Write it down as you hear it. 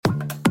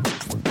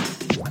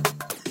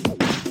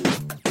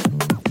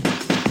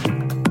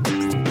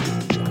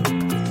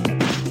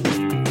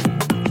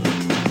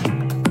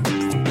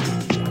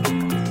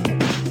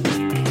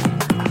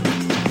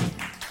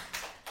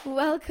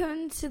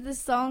welcome to the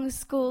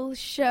Songschool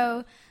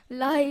show,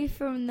 live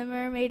from the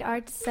Mermaid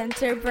Arts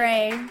Centre,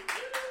 Bray.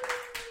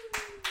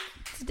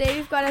 Today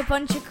we've got a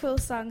bunch of cool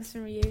songs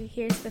from you.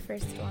 Here's the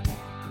first one.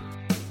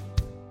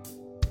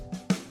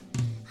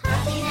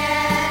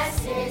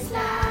 Happiness is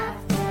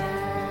laughter.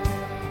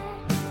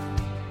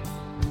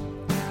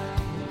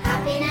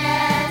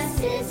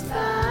 Happiness is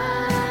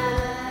fun.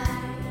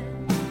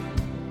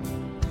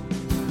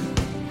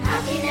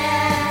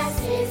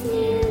 Happiness is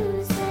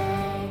music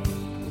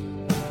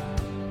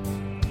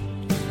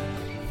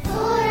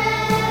for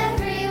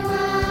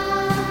everyone.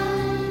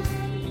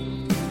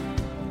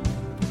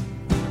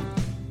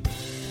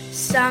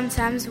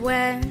 Sometimes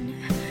when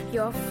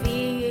you're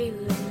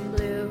feeling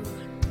blue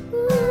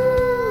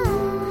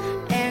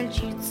and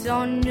you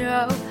don't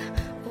know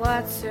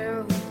what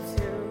to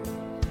do,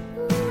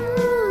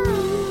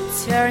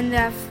 turn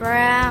that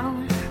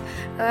frown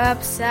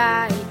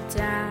upside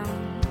down.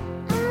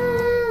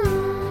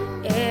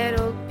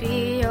 It'll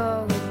be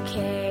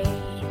okay.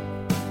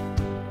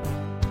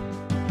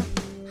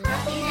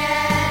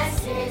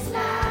 Happiness is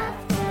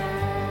laughter.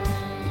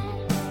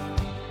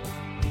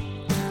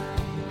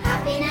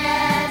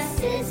 Happiness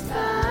is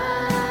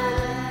fun.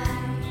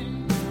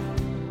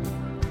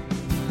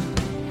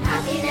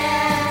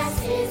 Happiness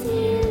is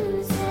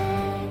music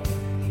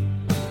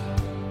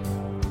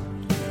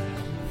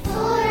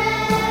for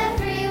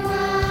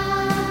everyone.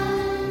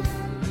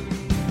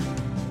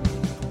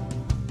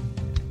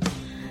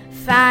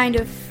 Find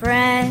a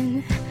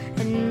friend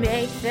and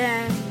make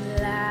them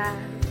laugh.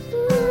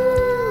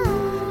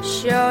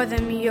 Show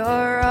them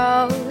your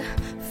old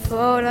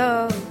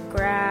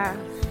photograph.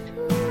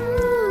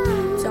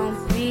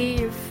 Don't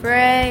be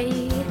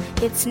afraid,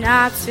 it's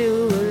not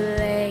too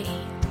late.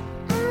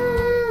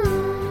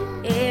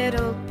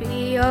 It'll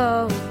be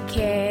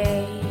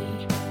okay.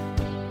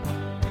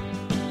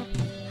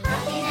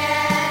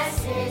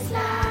 Happiness is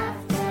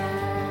laughter.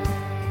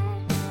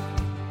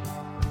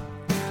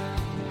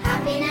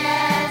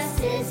 Happiness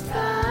is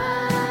fun.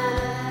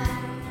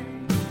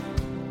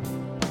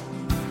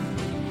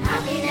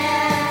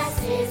 Happiness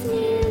is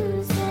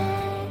music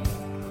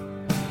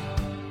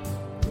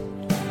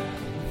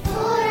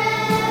for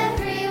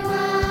everyone.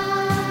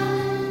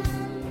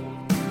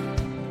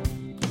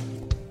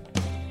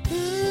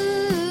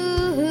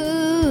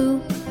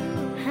 Ooh,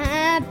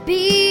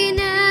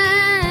 happiness.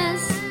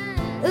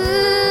 Ooh,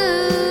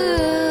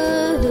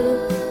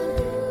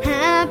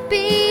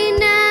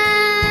 happiness.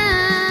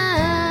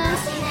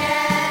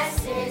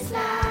 Happiness is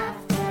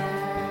laughter.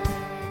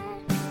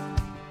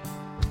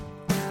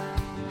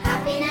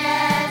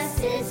 Happiness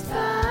is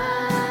fun.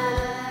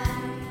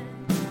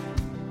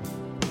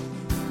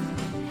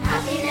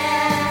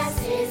 Happiness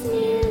is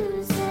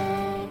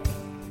music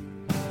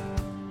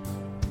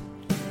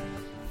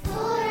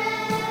for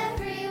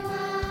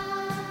everyone.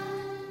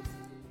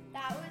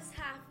 That was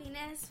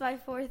Happiness by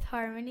Fourth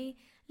Harmony.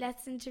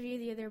 Let's interview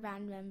the other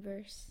band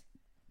members.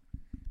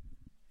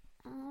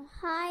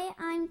 Hi,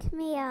 I'm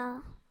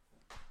Camille.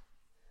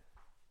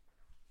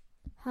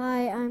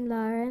 Hi, I'm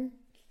Lauren.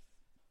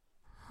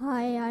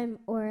 Hi, I'm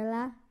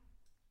Orla.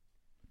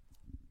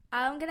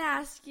 I'm going to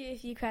ask you a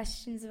few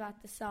questions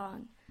about the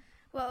song.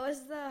 What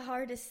was the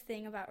hardest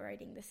thing about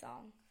writing the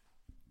song?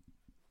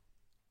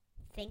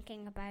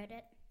 Thinking about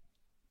it.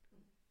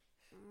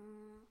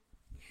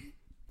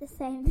 The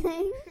same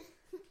thing.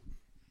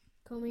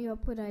 Coming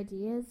up with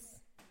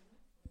ideas.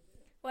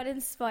 What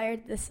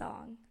inspired the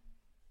song?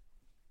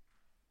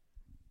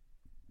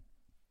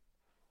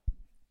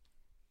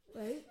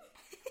 Right?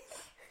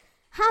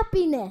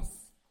 Happiness.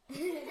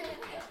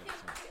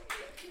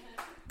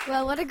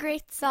 Well, what a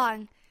great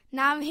song.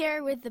 Now I'm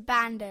here with the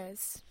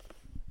bandos.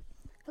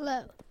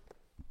 Hello,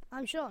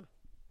 I'm Sean.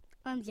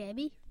 I'm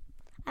Jamie.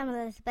 I'm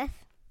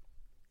Elizabeth.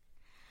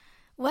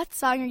 What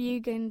song are you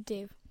going to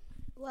do?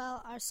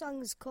 Well, our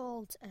song is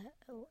called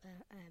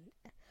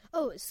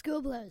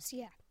School Blows.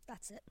 Yeah,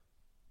 that's it.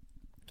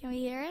 Can we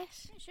hear it?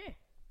 Yeah, sure.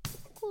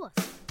 Of course.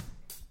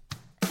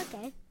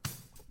 Okay.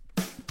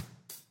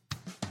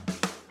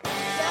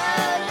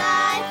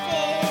 Life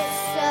is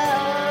so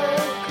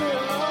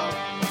cool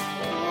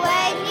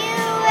when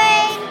you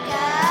ain't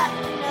got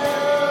no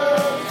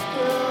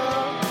school.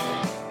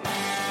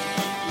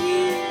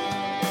 You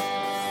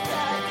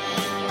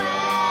study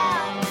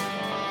well,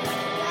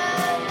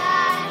 your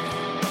life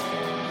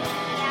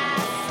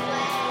gas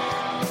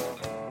well.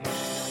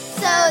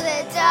 So the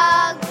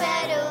dog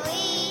better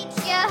eat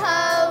your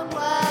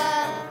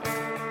homework.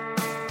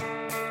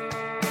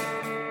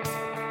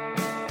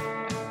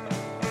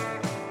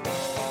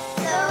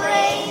 The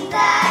rain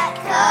that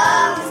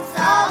comes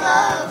all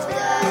of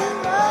the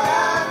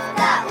love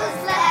that was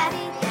left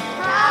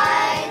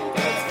behind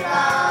is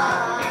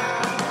gone.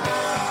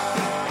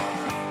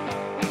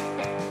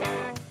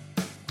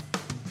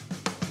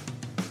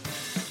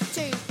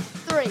 2,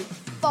 3,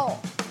 4.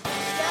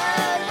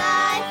 Your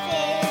life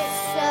is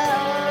so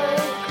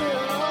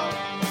cool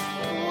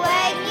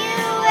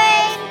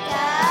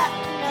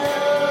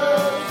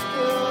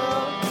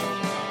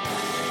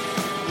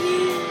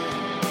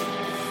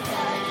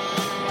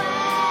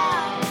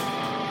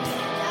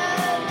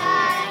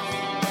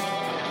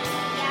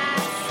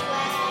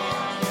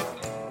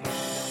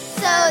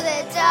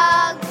the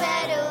dog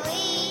better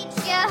eat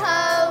your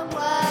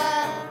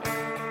homework.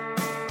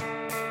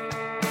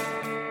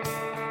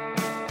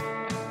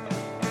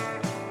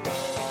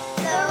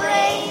 The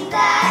rain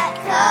that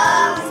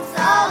comes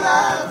all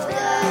over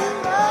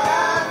the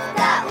love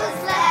that was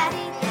left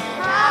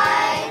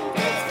behind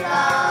is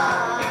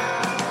gone.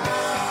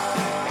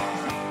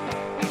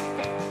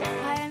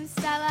 Hi, I'm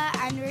Stella,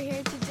 and we're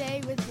here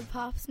today with the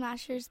Pop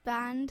Smashers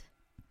Band.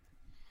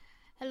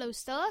 Hello,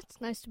 Stella. It's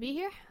nice to be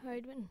here. How are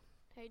you doing?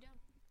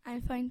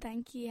 I'm fine,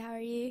 thank you. How are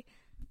you?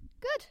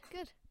 Good,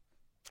 good.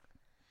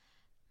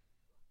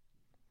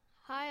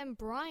 Hi, I'm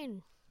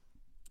Brian.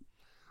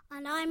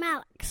 And I'm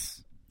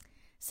Alex.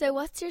 So,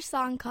 what's your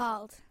song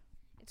called?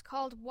 It's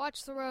called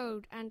Watch the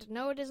Road, and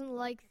no, it isn't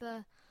like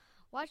the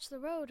Watch the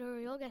Road or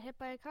you'll get hit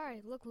by a car.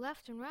 Look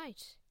left and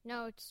right.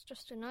 No, it's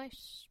just a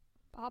nice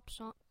pop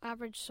song,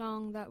 average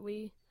song that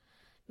we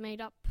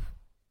made up.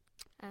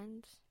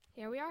 And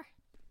here we are.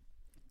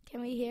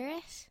 Can we hear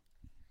it?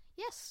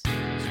 Yes.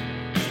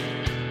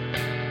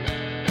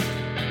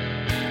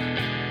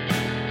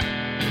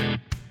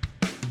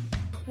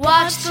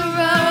 Watch the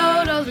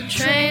road or the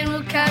train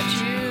will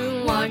catch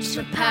you. Watch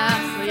the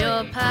path or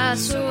you'll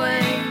pass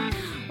away.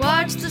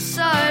 Watch the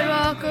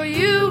sidewalk or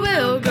you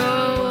will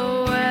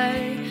go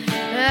away.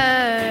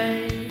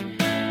 Hey.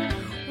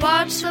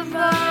 Watch the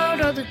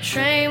road or the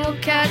train will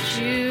catch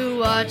you.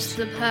 Watch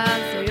the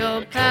path or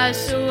you'll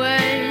pass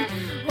away.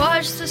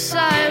 Watch the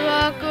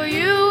sidewalk or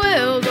you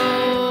will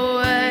go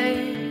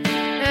away.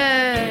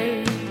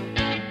 Hey.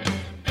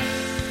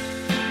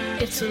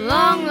 It's a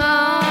long,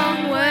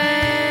 long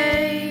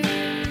way.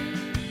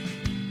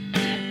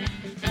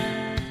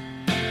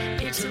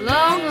 It's a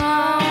long,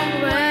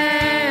 long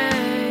way.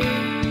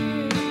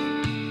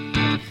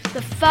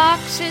 The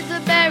fox hid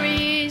the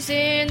berries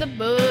in the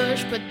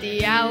bush, but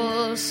the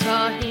owl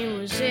saw he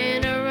was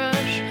in a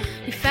rush.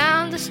 He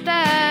found the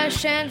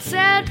stash and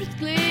said with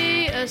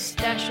glee, a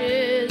stash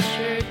is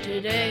sure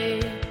today.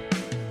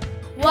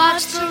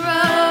 Watch the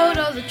road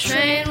or the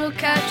train will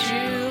catch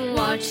you.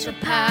 Watch the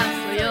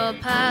path or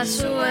you'll pass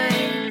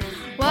away.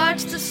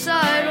 Watch the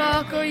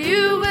sidewalk or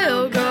you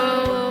will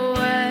go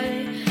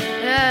away.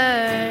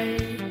 Hey.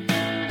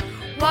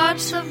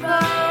 Watch the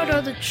road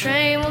or the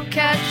train will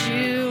catch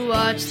you.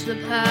 Watch the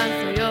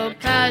path or you'll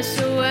pass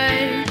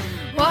away.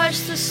 Watch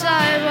the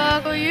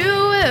sidewalk or you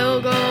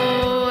will go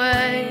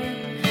away.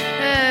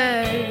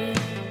 Hey.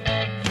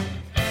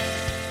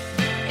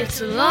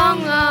 It's a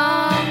long,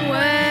 long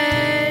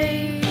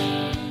way.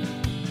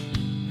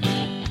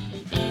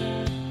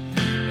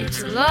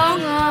 It's a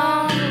long,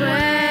 long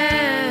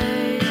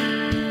way.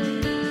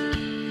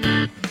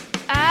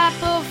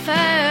 Apple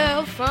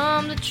fell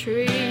from the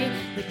tree.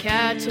 The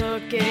cat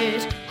took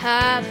it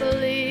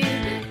happily.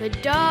 The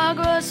dog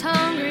was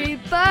hungry,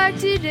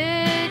 barked he did,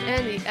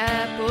 and the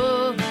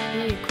apple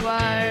he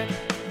acquired.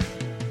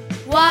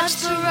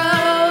 Watch the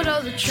road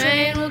or the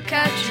train will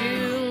catch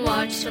you.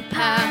 Watch the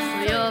path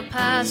or you'll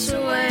pass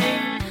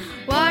away.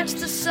 Watch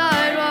the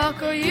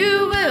sidewalk or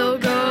you will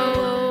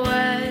go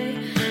away.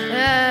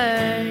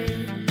 Hey.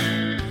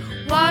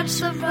 Watch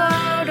the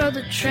road or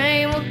the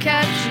train will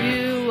catch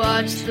you.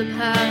 Watch the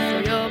path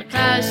or you'll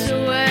pass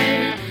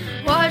away.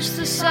 Watch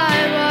the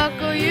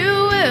sidewalk or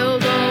you will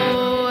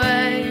go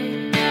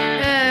away.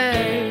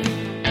 Hey.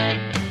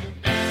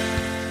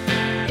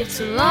 It's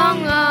a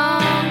long,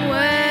 long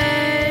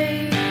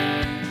way.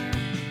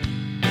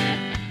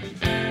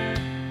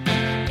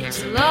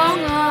 It's a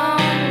long,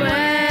 long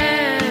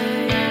way.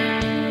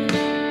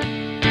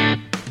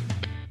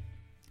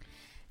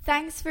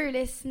 Thanks for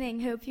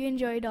listening. Hope you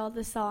enjoyed all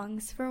the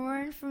songs. For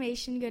more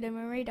information, go to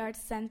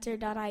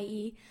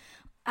mermaidartscentre.ie.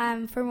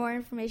 For more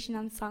information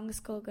on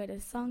Songschool, go to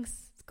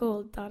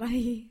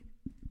songschool.ie.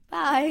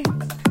 Bye.